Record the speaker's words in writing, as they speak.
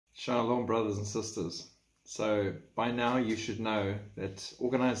Shalom, brothers and sisters. So by now you should know that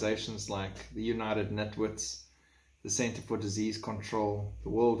organizations like the United Nitwits, the Center for Disease Control,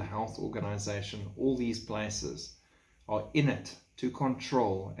 the World Health Organization, all these places are in it to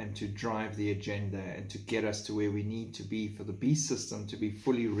control and to drive the agenda and to get us to where we need to be for the beast system to be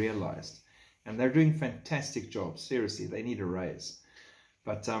fully realized. And they're doing fantastic jobs. Seriously, they need a raise.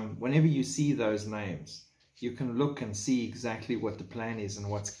 But whenever you see those names, you can look and see exactly what the plan is and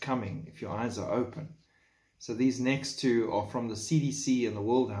what's coming if your eyes are open. So these next two are from the CDC and the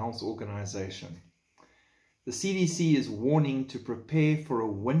World Health Organization. The CDC is warning to prepare for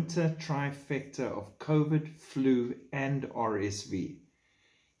a winter trifecta of COVID, flu, and RSV.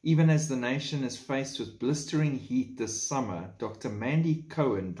 Even as the nation is faced with blistering heat this summer, Dr. Mandy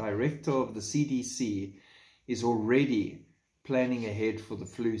Cohen, director of the CDC, is already planning ahead for the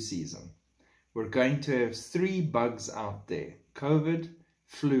flu season. We're going to have 3 bugs out there: COVID,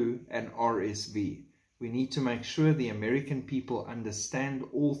 flu, and RSV. We need to make sure the American people understand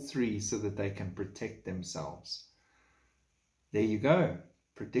all 3 so that they can protect themselves. There you go.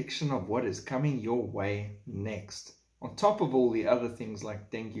 Prediction of what is coming your way next. On top of all the other things like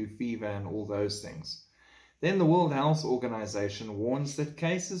dengue fever and all those things. Then the World Health Organization warns that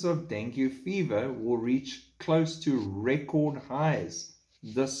cases of dengue fever will reach close to record highs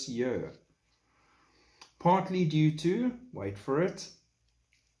this year. Partly due to, wait for it,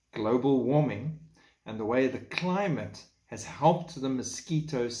 global warming and the way the climate has helped the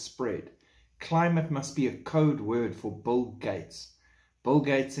mosquitoes spread. Climate must be a code word for Bill Gates. Bill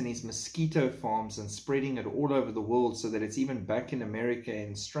Gates and his mosquito farms and spreading it all over the world so that it's even back in America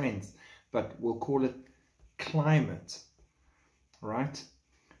in strength, but we'll call it climate, right?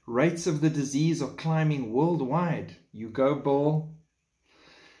 Rates of the disease are climbing worldwide. You go, Bill.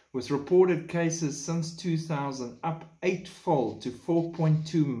 With reported cases since 2000 up 8-fold to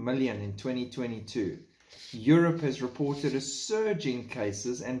 4.2 million in 2022. Europe has reported a surge in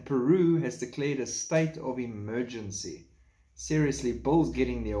cases and Peru has declared a state of emergency. Seriously, Bill's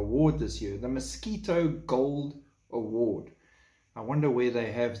getting the award this year, the Mosquito Gold Award. I wonder where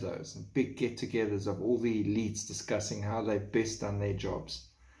they have those, big get-togethers of all the elites discussing how they've best done their jobs.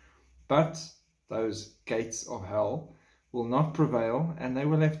 But those gates of hell will not prevail, and they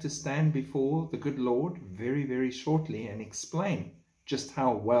will have to stand before the good Lord very, very shortly and explain just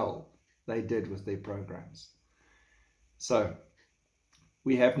how well they did with their programs. So,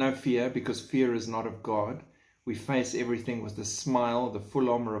 we have no fear because fear is not of God. We face everything with a smile, the full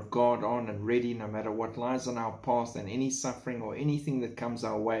armor of God on and ready no matter what lies on our path and any suffering or anything that comes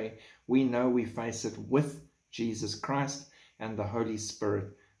our way. We know we face it with Jesus Christ and the Holy Spirit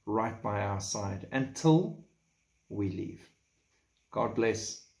right by our side until we leave. God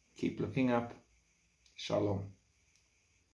bless. Keep looking up. Shalom.